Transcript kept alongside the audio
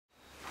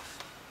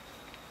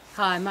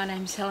Hi, my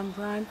name's Helen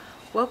Brome.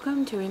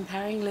 Welcome to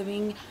Empowering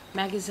Living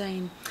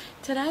magazine.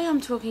 Today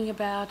I'm talking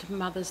about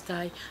Mother's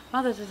Day.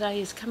 Mother's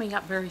Day is coming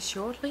up very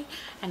shortly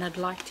and I'd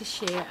like to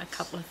share a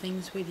couple of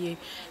things with you.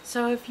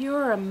 So if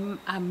you're a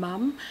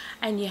mum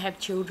and you have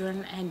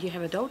children and you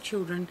have adult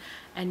children,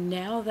 and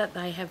now that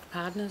they have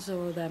partners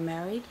or they're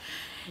married,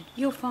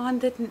 you'll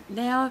find that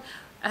now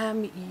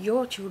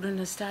your children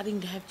are starting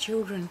to have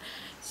children.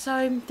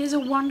 So there's a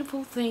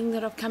wonderful thing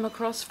that I've come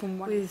across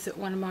with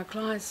one of my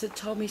clients that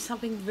told me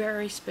something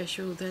very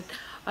special that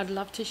I'd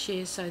love to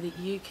share so that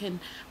you can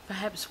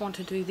perhaps want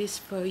to do this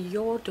for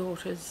your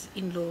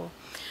daughters-in-law.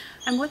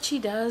 And what she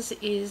does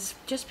is,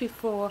 just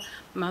before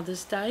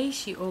Mother's Day,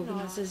 she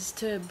organises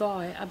to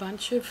buy a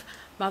bunch of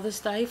Mother's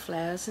Day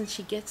flowers, and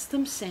she gets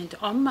them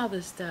sent on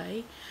Mother's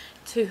Day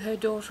to her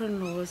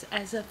daughter-in-laws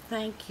as a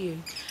thank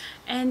you.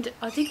 And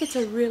I think it's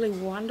a really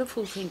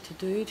wonderful thing to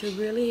do, to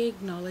really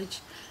acknowledge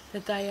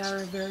that they are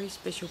a very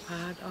special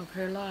part of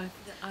her life.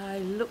 I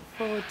look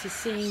forward to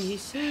seeing you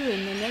soon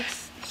in the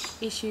next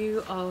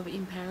issue of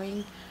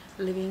Empowering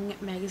Living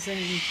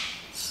magazine.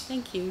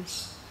 Thank you.